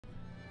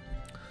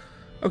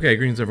Okay,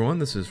 greetings everyone.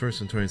 This is First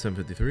in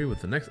 2753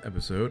 with the next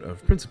episode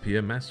of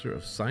Principia, Master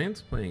of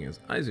Science, playing as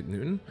Isaac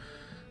Newton.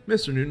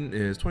 Mr. Newton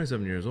is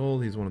 27 years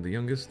old. He's one of the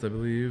youngest, I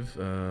believe,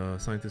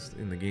 scientists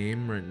in the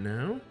game right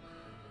now.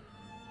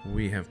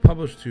 We have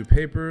published 2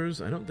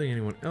 papers. I don't think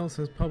anyone else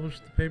has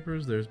published the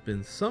papers. There's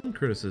been some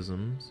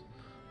criticisms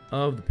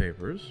of the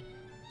papers.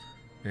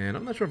 And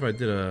I'm not sure if I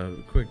did a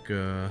quick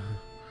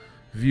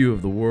view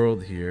of the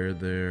world here.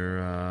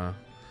 They're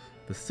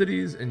the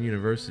cities and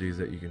universities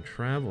that you can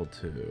travel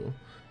to.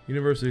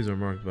 Universities are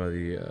marked by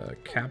the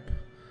cap.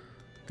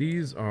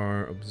 These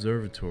are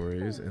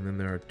observatories, and then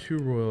there are 2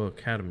 royal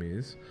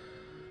academies,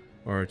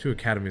 or 2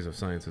 academies of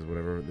sciences,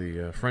 whatever.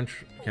 The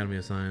French Academy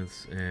of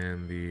Science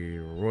and the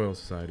Royal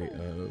Society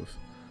of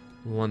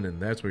London.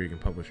 That's where you can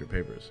publish your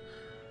papers.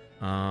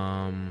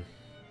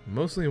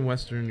 Mostly in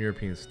Western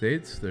European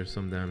states. There's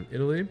some down in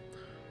Italy.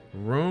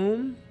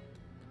 Rome.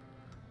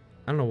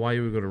 I don't know why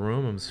you would go to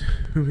Rome. I'm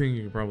assuming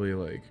you could probably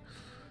like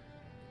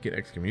get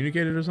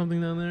excommunicated or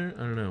something down there.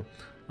 I don't know.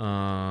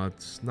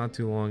 It's not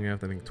too long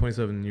after, I think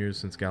 27 years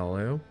since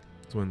Galileo.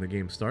 That's when the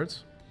game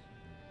starts.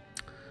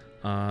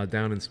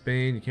 Down in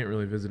Spain, you can't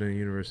really visit any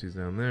universities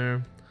down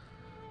there.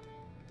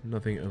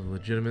 Nothing of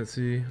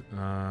legitimacy.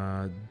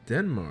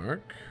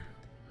 Denmark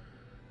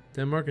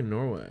and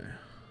Norway.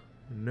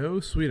 No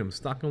Sweden.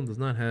 Stockholm does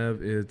not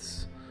have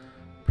its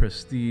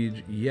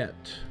prestige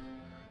yet.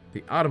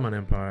 The Ottoman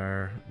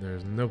Empire,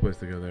 there's no place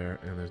to go there,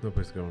 and there's no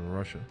place to go in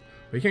Russia.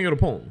 But you can't go to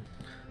Poland.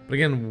 But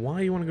again,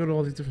 why you want to go to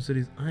all these different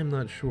cities, I'm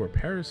not sure.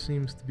 Paris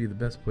seems to be the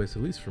best place,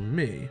 at least for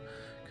me,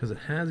 because it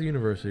has a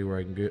university where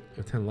I can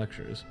attend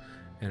lectures,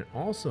 and it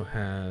also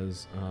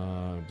has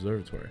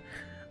observatory.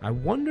 I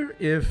wonder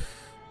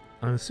if,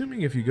 I'm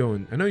assuming if you go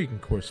in, I know you can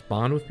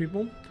correspond with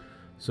people,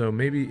 so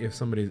maybe if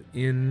somebody's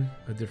in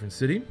a different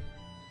city,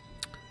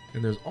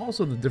 and there's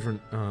also the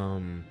different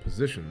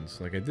positions.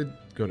 Like I did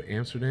go to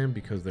Amsterdam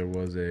because there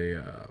was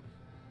an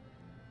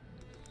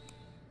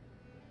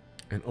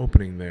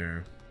opening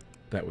there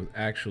that was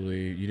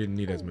actually, you didn't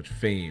need as much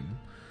fame.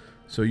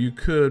 So you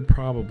could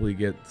probably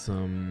get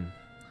some,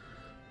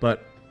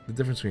 but the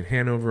difference between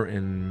Hanover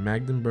and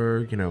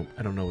Magdeburg, you know,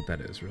 I don't know what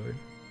that is really.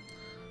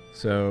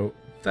 So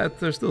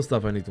there's still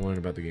stuff I need to learn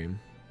about the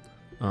game.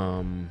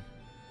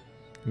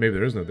 Maybe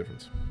there is no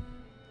difference.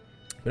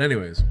 But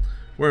anyways,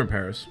 we're in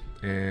Paris,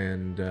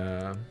 and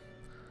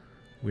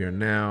we are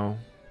now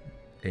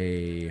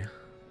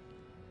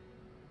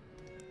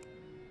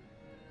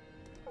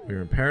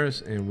we're in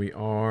Paris, and we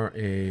are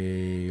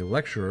a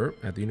lecturer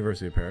at the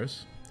University of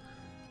Paris.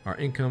 Our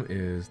income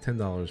is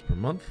 $10 per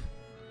month.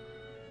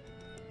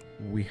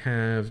 We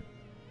have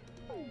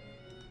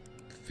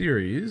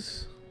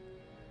theories,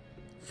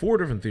 4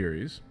 different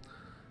theories,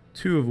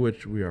 2 of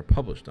which we are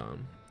published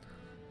on.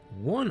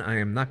 1 I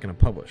am not going to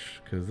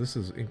publish because this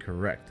is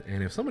incorrect,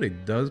 and if somebody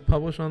does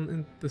publish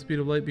on the speed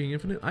of light being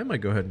infinite, I might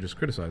go ahead and just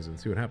criticize it and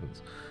see what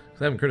happens,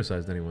 because I haven't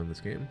criticized anyone in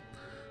this game.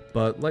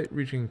 But light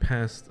reaching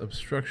past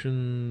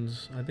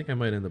obstructions, I think I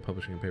might end up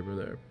publishing a paper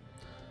there.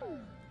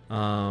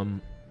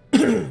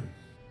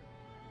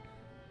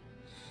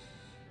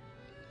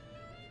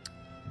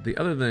 The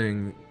other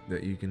thing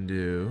that you can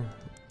do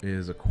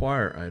is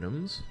acquire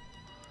items,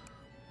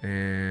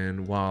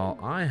 and while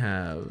I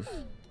have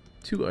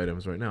 2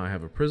 items right now, I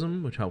have a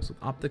prism which helps with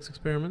optics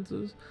experiments,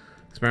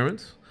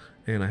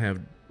 and I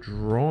have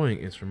drawing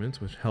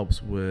instruments which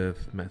helps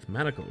with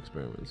mathematical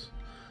experiments.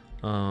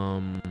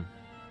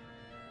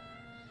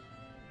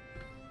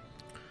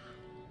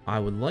 I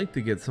would like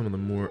to get some of the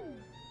more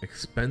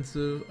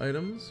expensive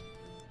items.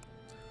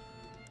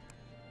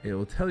 It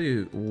will tell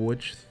you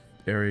which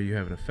area you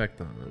have an effect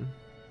on.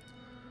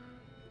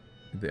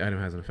 The item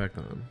has an effect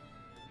on.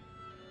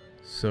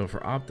 So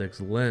for optics,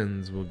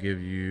 lens will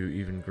give you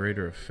even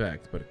greater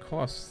effect, but it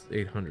costs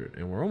 800,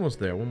 and we're almost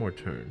there. 1 more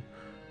turn.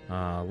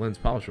 Lens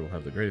polisher will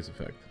have the greatest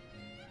effect.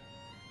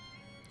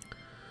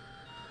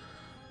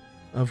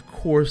 Of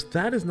course,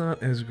 that is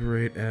not as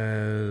great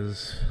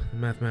as the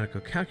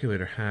mathematical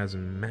calculator has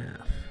in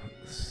math.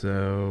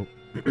 So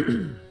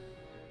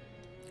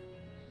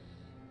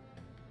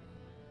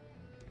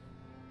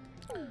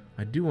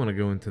I do want to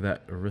go into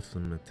that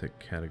arithmetic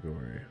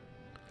category.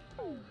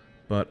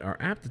 But our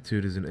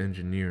aptitude is in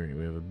engineering.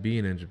 We have a B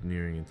in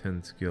engineering and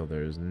 10 skill.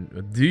 There's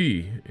a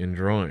D in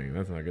drawing.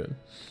 That's not good.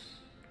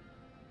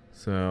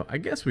 So I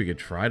guess we could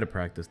try to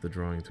practice the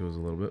drawing tools a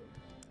little bit.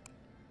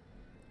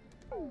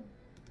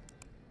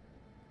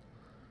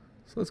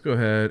 So let's go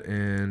ahead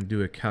and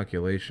do a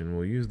calculation.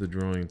 We'll use the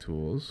drawing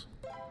tools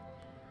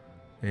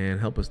and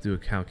help us do a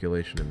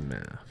calculation in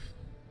math.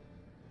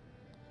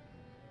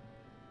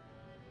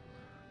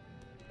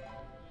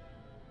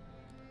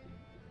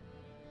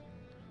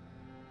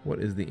 What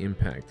is the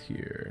impact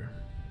here?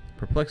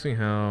 Perplexing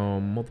how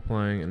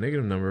multiplying a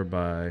negative number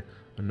by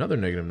another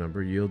negative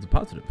number yields a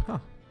positive. Huh.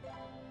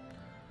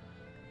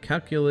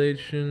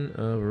 Calculation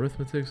of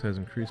arithmetic has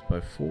increased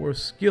by 4.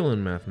 Skill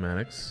in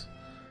mathematics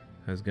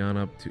has gone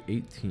up to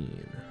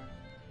 18.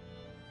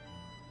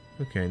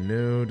 Okay,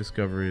 no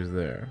discoveries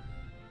there.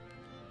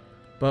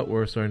 But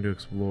we're starting to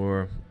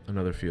explore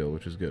another field,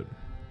 which is good.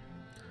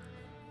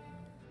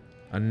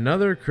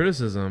 Another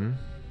criticism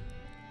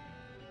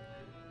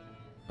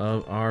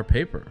of our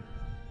paper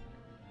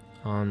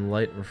on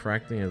light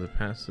refracting as it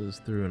passes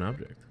through an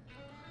object.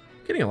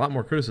 Getting a lot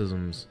more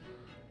criticisms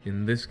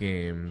in this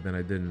game than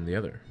I did in the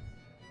other.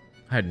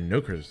 I had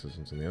no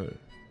criticisms in the other.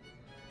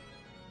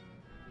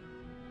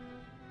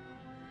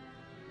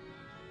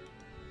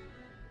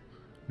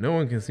 No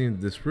one can seem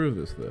to disprove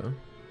this, though.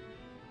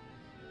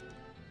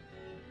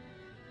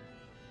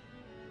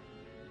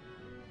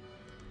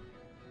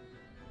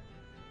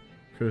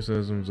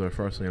 Criticisms are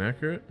falsely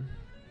inaccurate.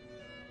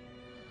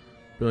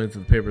 Brilliance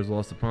of the paper is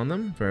lost upon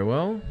them. Very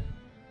well.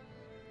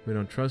 We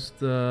don't trust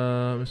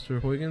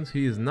Mr. Huygens.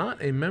 He is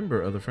not a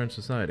member of the French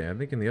Society. I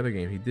think in the other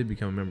game he did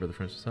become a member of the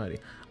French Society.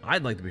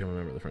 I'd like to become a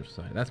member of the French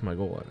Society. That's my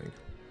goal, I think.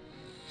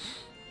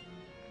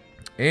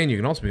 And you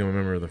can also become a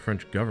member of the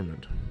French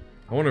government.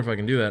 I wonder if I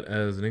can do that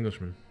as an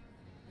Englishman.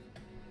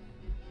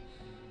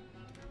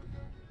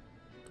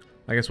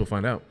 I guess we'll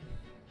find out.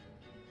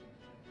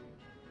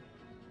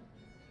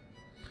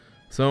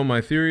 So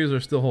my theories are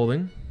still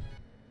holding.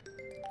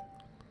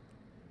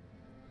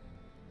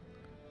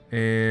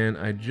 And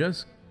I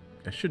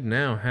should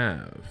now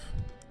have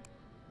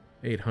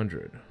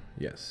 800.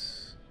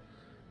 Yes.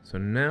 So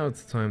now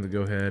it's time to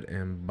go ahead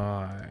and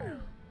buy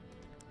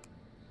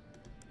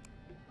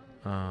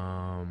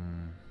a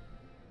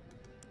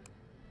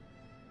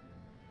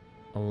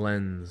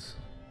lens.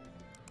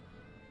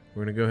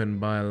 We're gonna go ahead and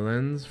buy a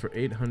lens for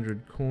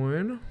 800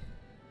 coin.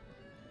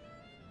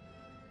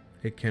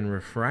 It can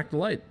refract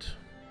light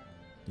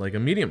like a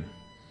medium,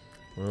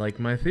 like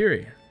my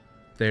theory.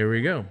 There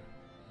we go.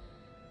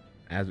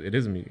 As it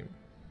is a medium.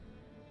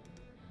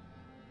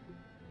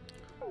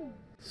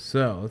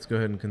 So let's go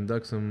ahead and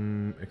conduct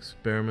some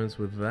experiments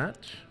with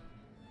that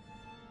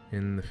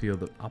in the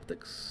field of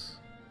optics.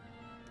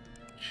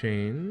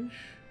 Change.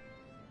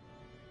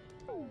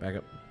 Back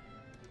up.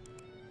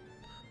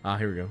 Ah,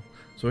 here we go.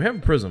 So we have a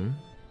prism.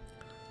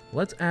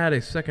 Let's add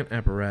a second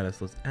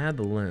apparatus. Let's add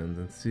the lens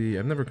and see.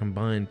 I've never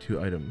combined two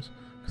items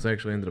because I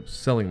actually ended up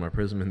selling my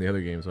prism in the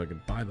other game so I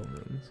could buy the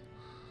lens.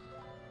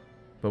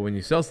 But when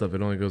you sell stuff,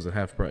 it only goes at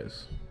half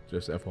price.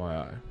 Just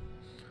FYI.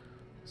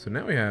 So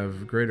now we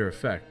have greater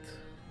effect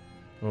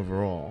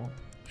overall.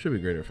 Should be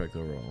greater effect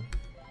overall.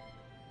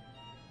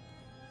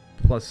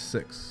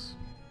 +6.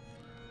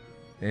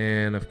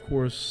 And of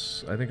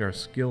course, I think our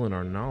skill and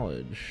our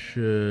knowledge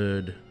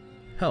should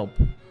help.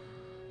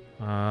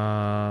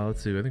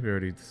 Let's see. I think we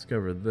already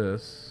discovered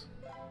this.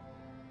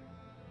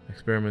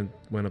 Experiment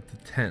went up to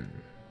 10.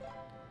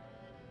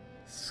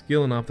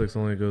 Skill in optics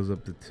only goes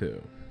up to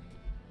 2.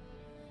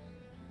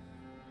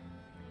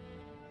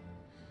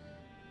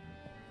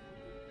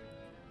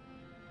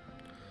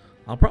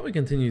 I'll probably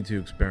continue to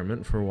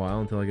experiment for a while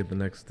until I get the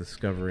next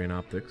discovery in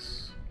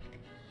optics.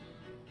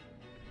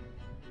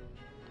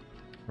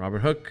 Robert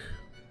Hooke.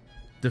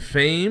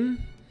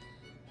 Defame.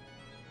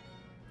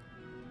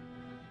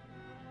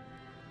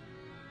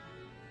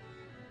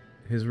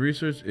 His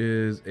research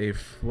is a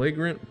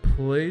flagrant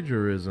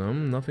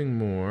plagiarism, nothing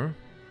more.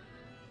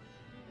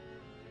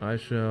 I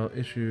shall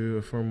issue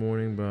a firm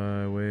warning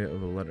by way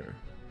of a letter.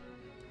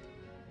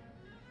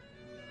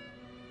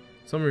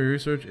 Summary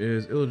research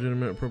is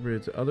illegitimate,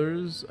 appropriated to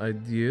others'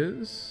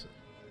 ideas.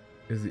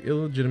 Is the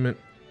illegitimate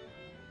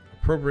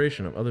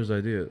appropriation of others'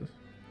 ideas.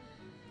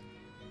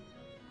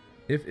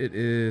 If it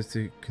is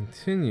to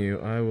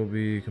continue, I will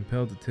be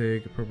compelled to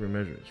take appropriate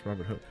measures.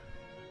 Robert Hooke.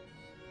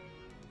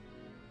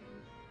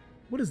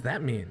 What does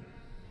that mean?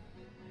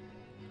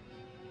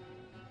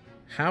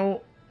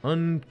 How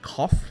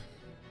uncuff?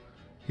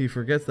 He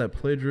forgets that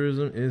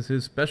plagiarism is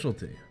his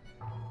specialty.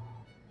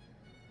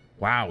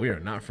 Wow, we are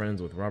not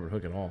friends with Robert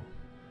Hooke at all.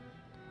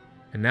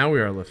 And now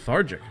we are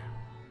lethargic.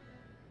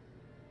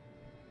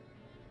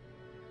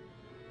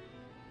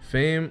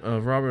 Fame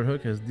of Robert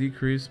Hooke has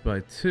decreased by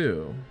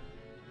 2.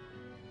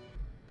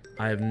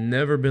 I have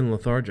never been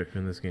lethargic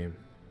in this game.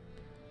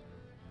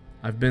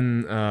 I've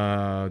been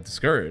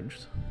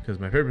discouraged because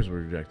my papers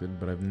were rejected,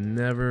 but I've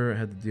never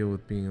had to deal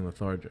with being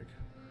lethargic.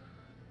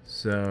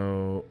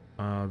 So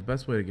the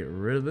best way to get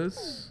rid of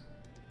this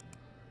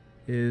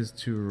is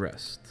to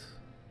rest.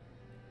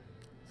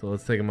 So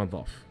let's take a month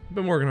off.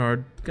 Been working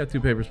hard. Got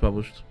 2 papers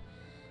published.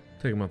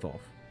 Take a month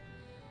off.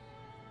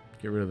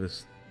 Get rid of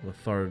this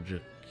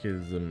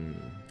lethargicism.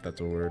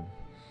 That's a word.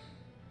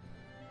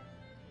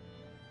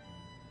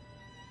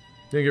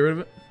 Did you get rid of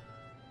it?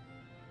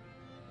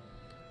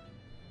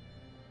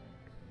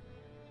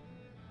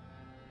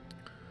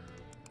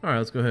 Alright,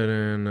 let's go ahead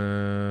and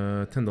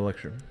attend the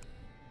lecture.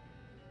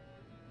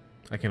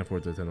 I can't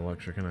afford to attend the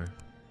lecture, can I?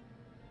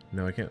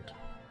 No, I can't.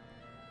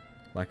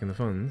 Lacking the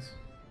funds.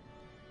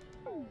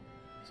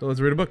 So let's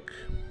read a book.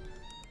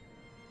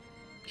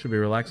 Should be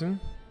relaxing.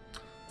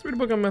 Let's read a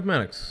book on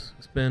mathematics.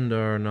 Spend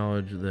our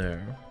knowledge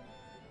there.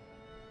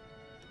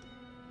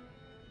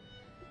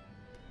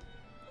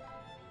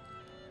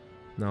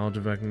 Knowledge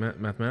of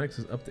mathematics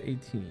is up to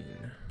 18.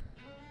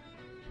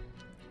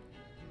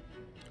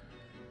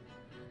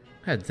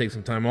 I had to take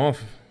some time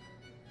off.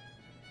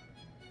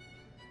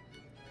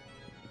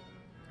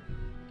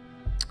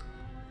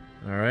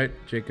 Alright,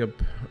 Jacob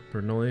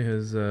Bernoulli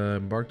has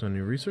embarked on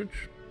new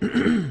research.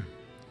 I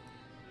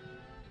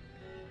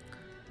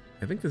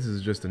think this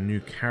is just a new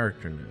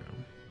character now.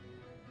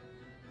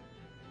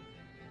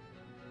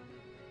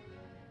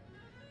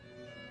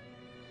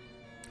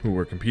 Who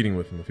we're competing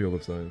with in the field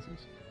of sciences.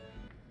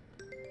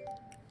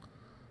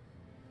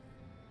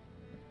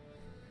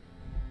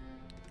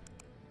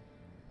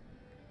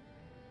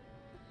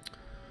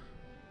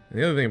 And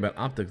the other thing about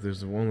optics,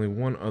 there's only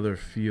one other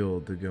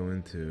field to go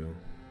into.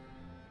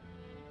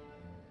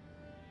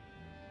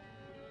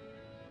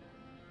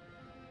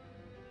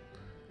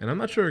 And I'm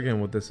not sure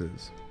again what this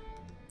is.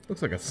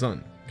 Looks like a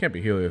sun. Can't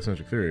be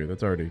heliocentric theory.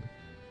 That's already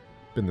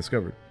been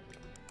discovered.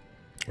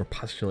 Or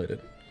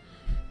postulated.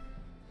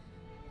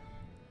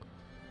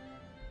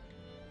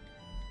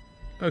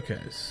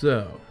 Okay,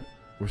 so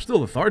we're still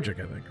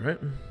lethargic, I think, right?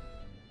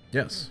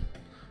 Yes.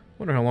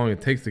 Wonder how long it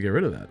takes to get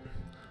rid of that.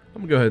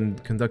 I'm gonna go ahead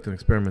and conduct an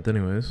experiment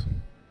anyways.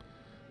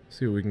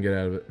 See what we can get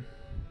out of it.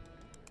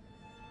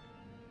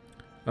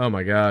 Oh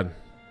my god.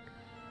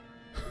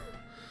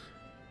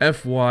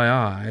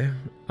 FYI,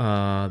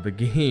 the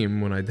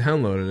game, when I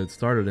downloaded it,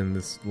 started in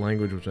this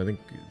language which I think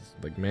is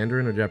like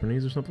Mandarin or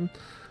Japanese or something.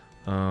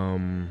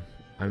 I'm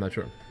not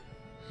sure.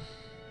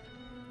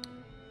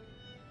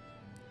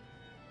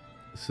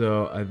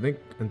 So I think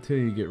until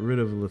you get rid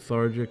of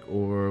lethargic,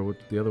 or what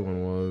the other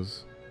one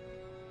was,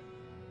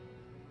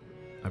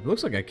 it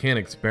looks like I can't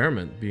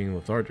experiment being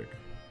lethargic.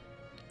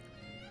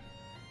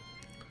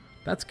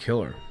 That's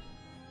killer.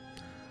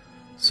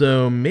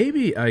 So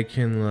maybe I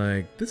can,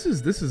 like, this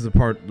is a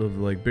part of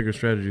like bigger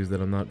strategies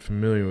that I'm not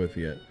familiar with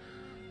yet.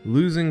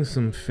 Losing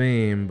some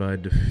fame by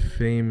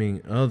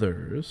defaming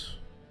others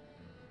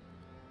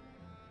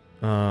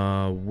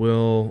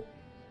will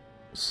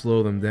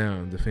slow them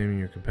down. Defaming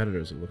your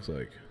competitors, it looks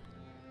like.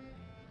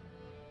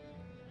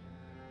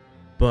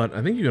 But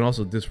I think you can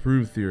also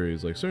disprove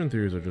theories. Like, certain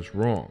theories are just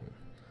wrong.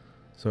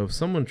 So if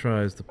someone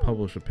tries to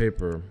publish a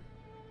paper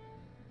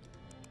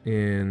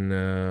in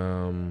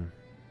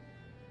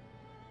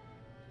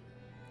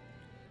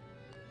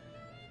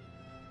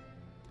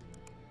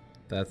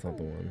that's not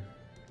the one.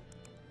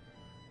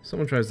 If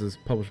someone tries to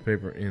publish a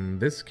paper in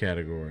this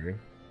category,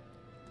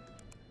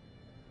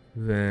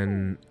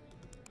 then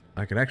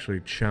I could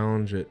actually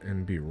challenge it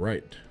and be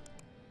right.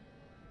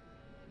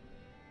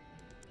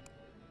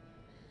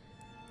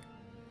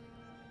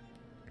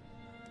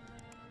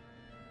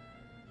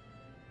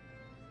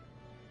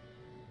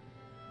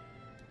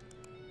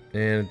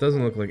 And it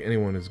doesn't look like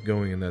anyone is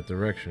going in that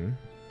direction,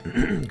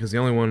 because the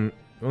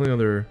only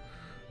other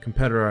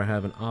competitor I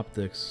have in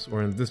optics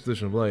or in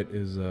disposition of light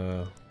is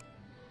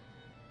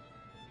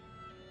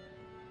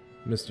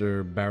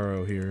Mr.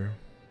 Barrow here,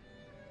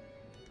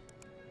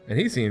 and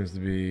he seems to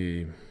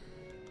be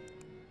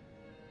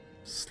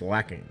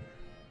slacking.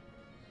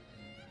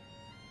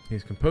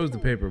 He's composed the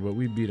paper, but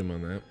we beat him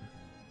on that.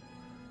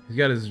 He's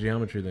got his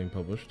geometry thing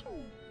published.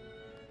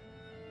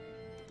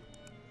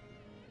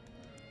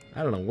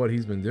 I don't know what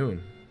he's been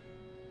doing.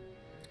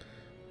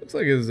 Looks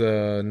like his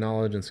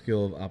knowledge and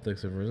skill of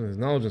optics have risen. His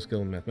knowledge and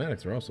skill in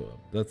mathematics are also up.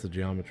 That's the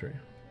geometry.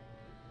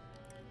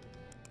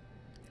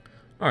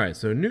 Alright,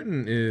 so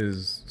Newton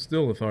is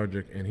still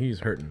lethargic and he's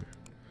hurting.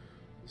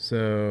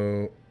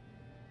 So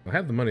I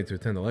have the money to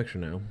attend the lecture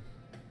now.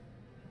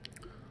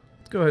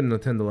 Let's go ahead and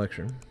attend the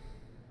lecture.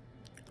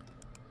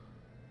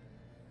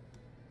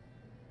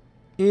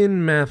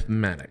 In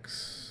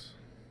mathematics.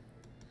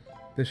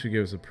 This should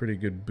give us a pretty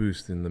good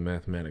boost in the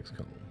mathematics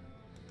column.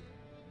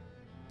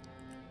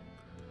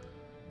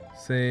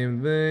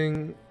 Same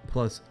thing,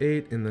 plus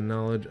 8 in the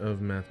knowledge of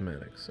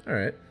mathematics.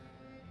 Alright.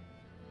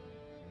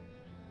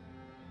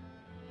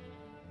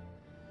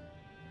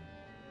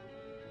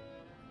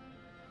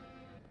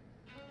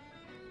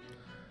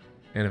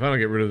 And if I don't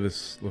get rid of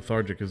this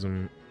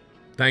lethargicism,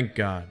 thank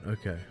God.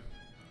 Okay.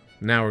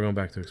 Now we're going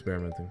back to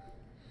experimenting.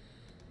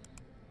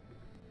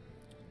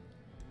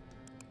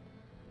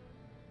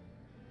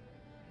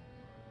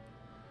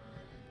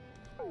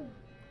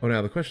 Oh,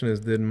 now the question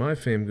is, did my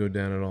fame go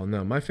down at all?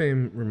 No, my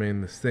fame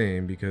remained the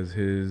same because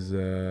his,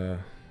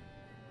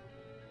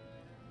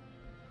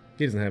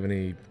 he doesn't have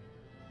any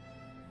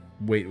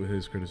weight with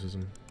his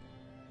criticism.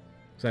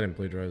 Because I didn't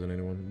plagiarize on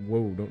anyone.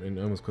 Whoa, don't,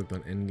 I almost clicked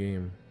on end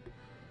game.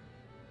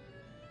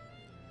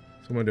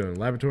 So what am I doing?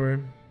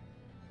 Laboratory.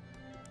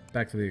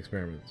 Back to the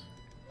experiments.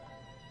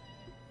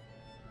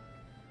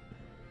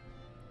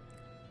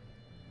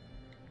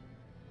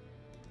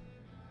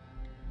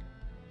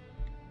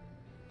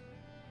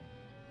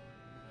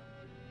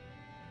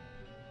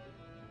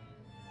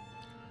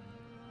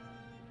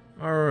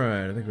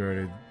 Alright, I think we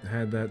already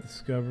had that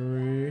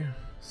discovery.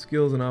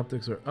 Skills and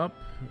optics are up.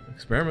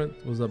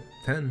 Experiment was up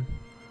 10.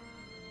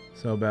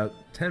 So about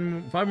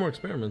 5 more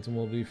experiments and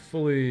we'll be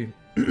fully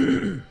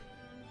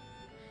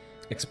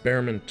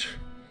experiment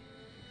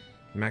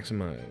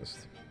maximized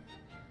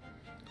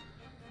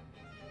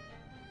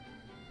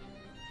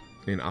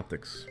in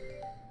optics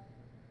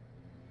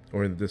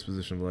or in the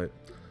disposition of light.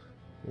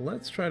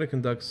 Let's try to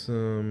conduct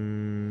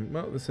some...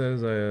 Well, this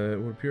says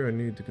it would appear I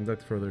need to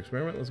conduct a further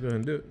experiment. Let's go ahead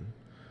and do it.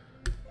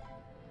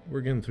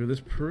 We're getting through this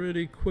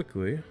pretty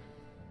quickly.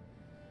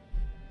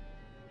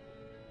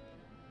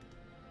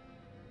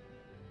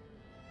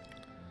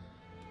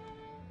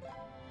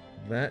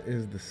 That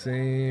is the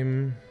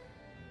same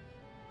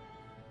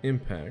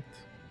impact.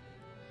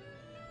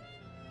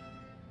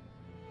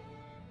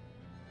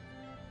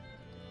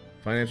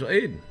 Financial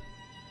aid.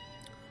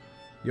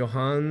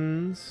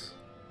 Johans.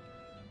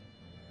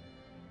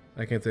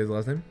 I can't say his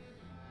last name.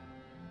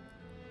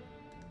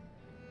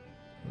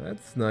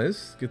 That's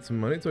nice. Get some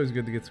money. It's always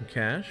good to get some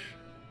cash.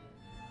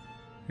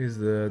 He's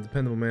the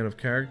dependable man of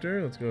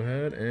character. Let's go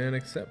ahead and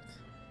accept.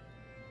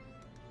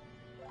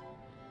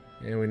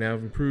 And we now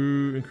have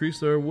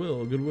increased our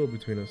goodwill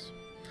between us.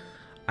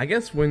 I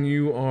guess when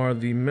you are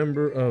the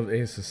member of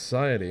a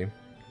society,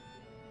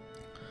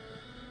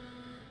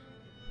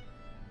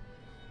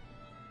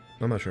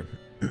 I'm not sure.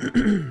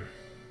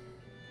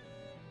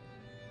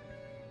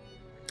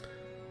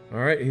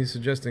 Alright, he's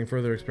suggesting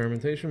further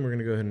experimentation. We're going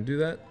to go ahead and do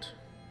that.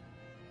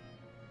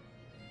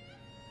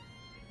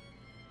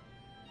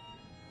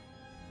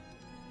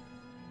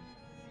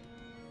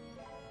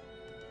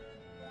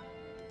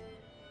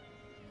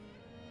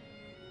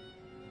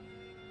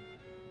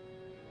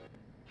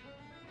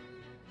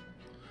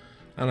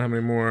 I don't have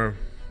any more.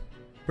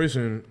 Pretty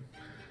soon,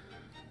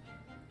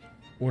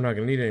 we're not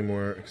going to need any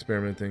more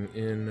experimenting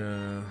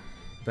in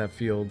that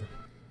field.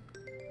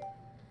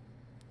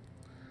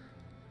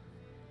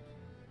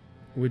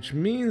 Which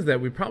means that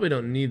we probably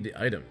don't need the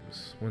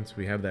items. Once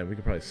we have that, we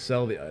could probably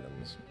sell the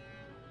items.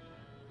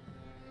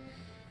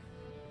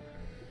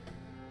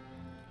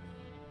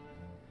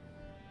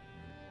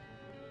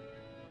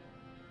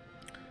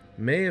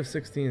 May of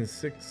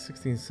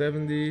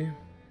 1670.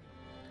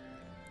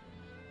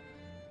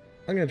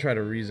 I'm going to try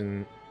to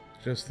reason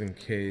just in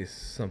case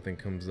something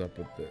comes up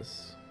with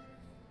this.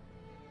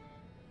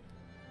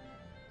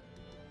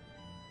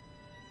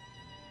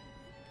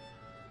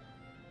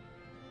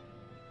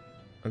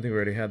 I think we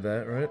already had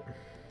that, right?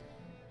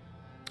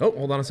 Oh,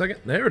 hold on a second.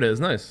 There it is.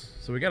 Nice.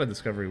 So we got a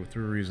discovery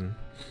through reason.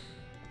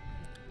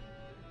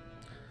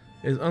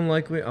 It is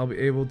unlikely I'll be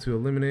able to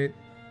eliminate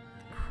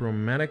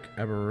chromatic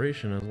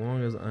aberration as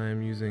long as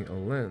I'm using a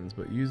lens,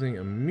 but using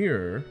a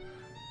mirror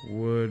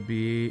would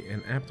be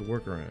an apt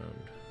workaround.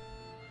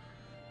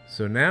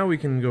 So now we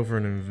can go for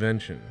an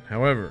invention.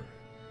 However,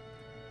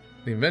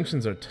 the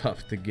inventions are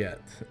tough to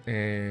get,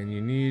 and you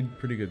need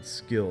pretty good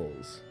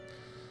skills.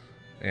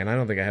 And I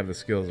don't think I have the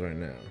skills right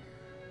now.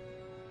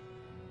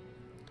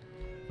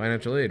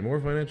 Financial aid.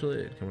 More financial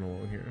aid coming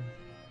along here.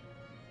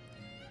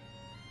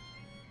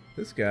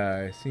 This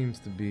guy seems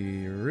to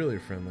be really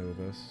friendly with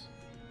us.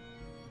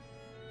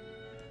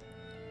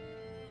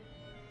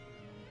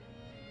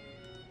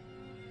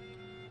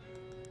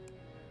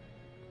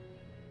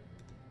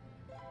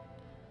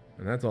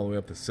 And that's all the way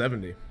up to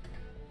 70.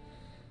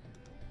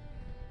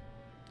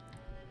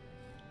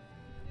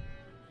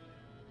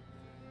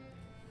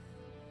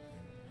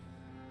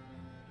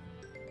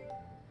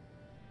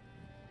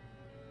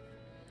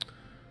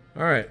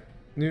 Alright,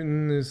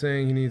 Newton is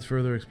saying he needs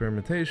further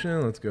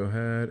experimentation. Let's go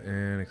ahead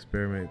and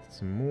experiment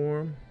some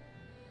more.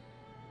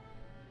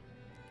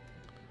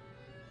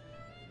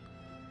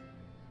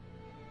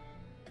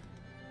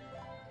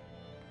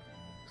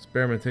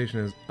 Experimentation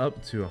is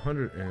up to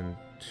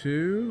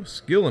 102.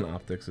 Skill in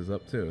optics is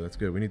up too. That's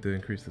good. We need to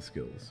increase the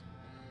skills.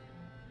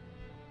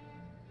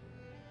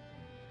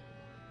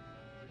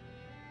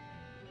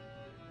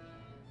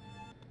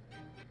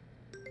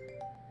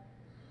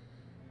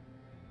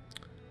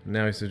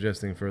 Now he's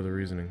suggesting further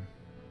reasoning.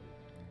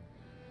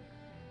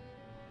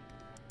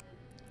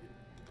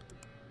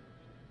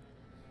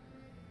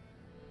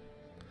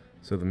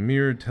 So the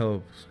mirrored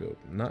telescope,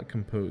 not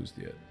composed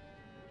yet.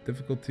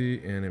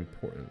 Difficulty and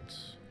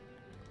importance.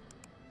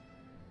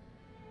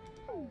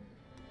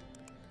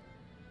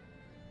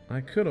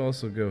 I could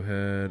also go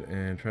ahead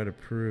and try to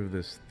prove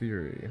this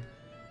theory.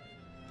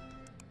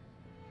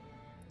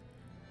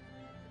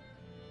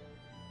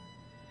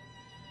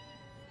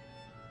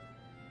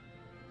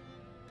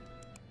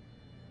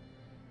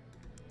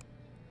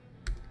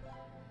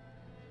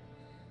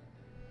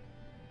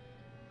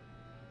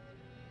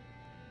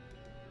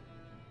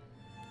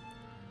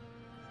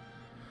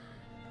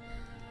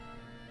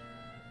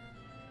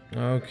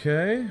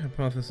 Okay,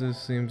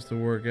 hypothesis seems to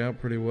work out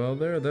pretty well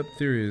there. That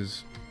theory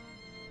is...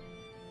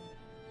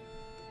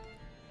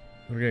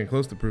 We're getting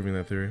close to proving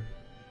that theory.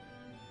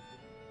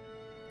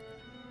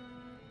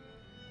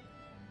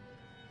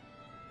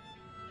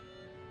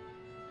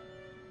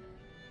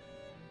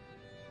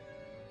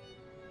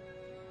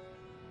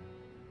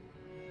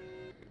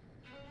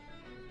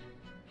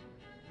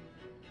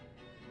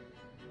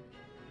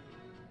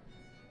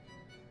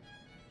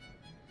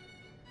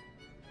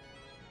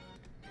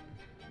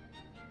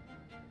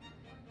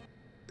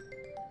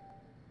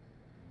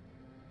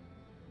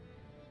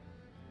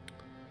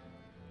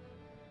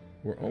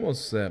 We're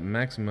almost at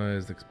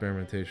maximized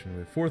experimentation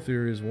with 4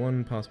 theories,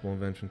 1 possible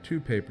invention, 2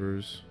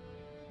 papers,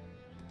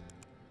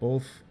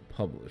 both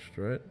published,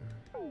 right?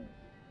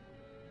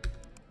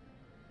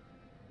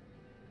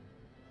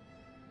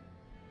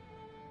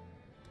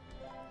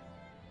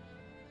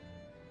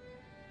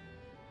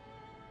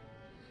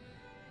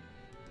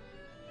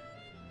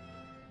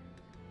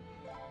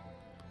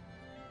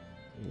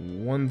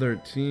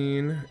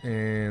 $113,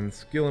 and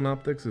skill in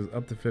optics is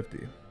up to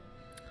 50.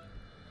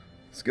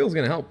 Skill's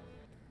gonna help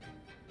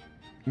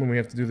when we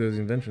have to do those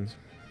inventions.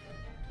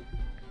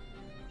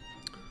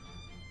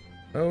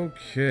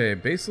 Okay,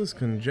 baseless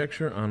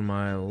conjecture on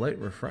my light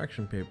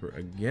refraction paper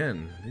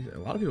again. A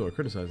lot of people are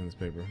criticizing this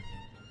paper.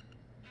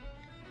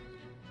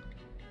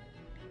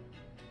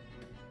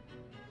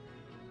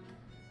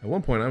 At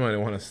one point, I might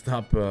want to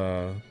stop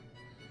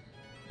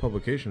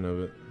publication of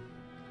it.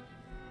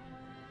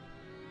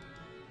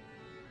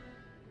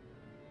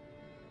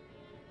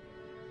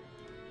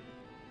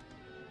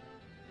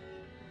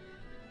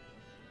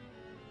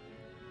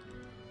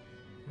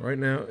 Right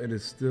now, it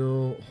is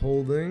still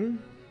holding.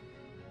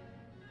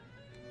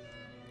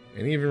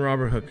 And even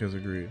Robert Hooke has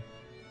agreed.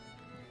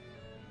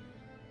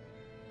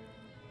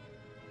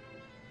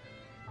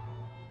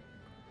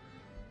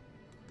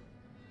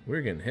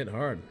 We're getting hit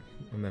hard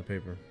on that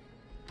paper.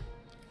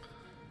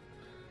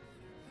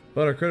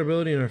 But our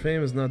credibility and our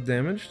fame is not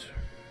damaged.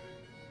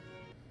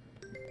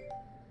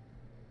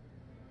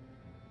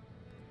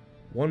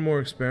 One more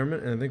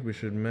experiment, and I think we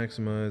should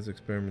maximize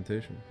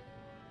experimentation.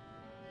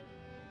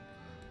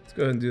 Let's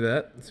go ahead and do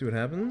that and see what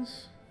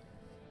happens.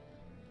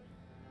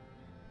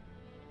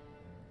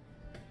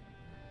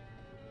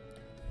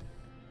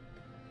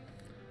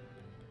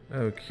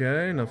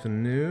 Okay,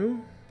 nothing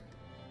new.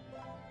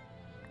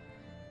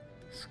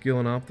 Skill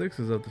in optics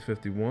is up to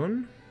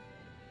 51.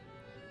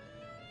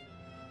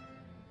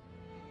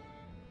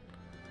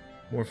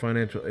 More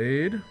financial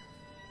aid.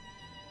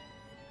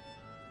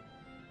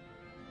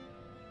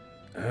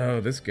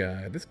 Oh, this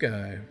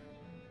guy.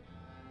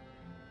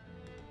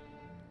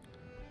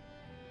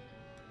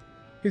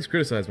 He's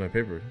criticized my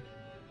paper.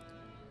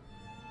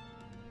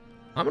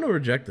 I'm gonna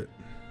reject it.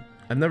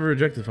 I've never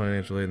rejected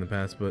financial aid in the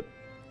past, but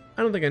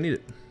I don't think I need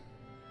it.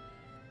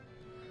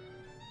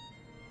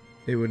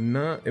 It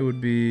would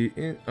be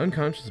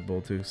unconscionable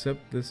to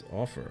accept this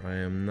offer. I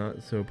am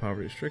not so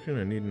poverty stricken.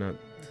 I need not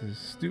to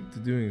stoop to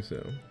doing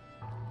so.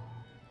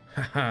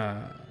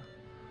 Haha.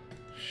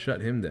 Shut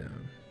him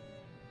down.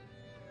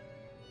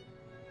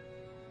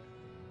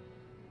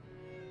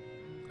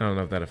 I don't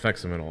know if that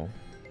affects him at all.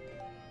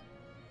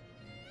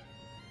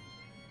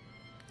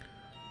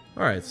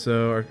 Alright,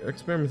 so our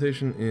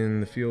experimentation in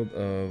the field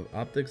of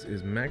optics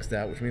is maxed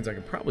out, which means I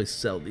could probably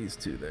sell these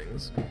two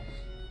things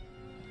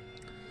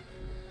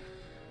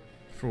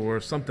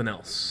for something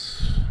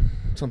else.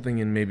 Something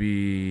in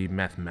maybe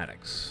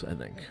mathematics, I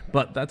think.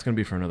 But that's going to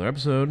be for another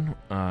episode.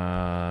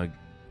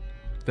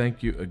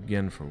 Thank you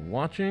again for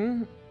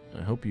watching.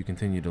 I hope you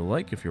continue to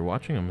like if you're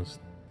watching. If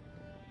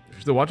you're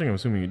still watching, I'm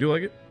assuming you do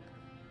like it.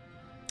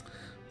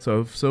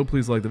 So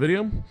please like the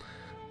video.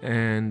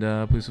 And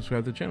please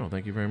subscribe to the channel.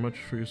 Thank you very much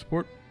for your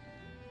support.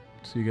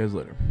 See you guys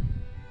later.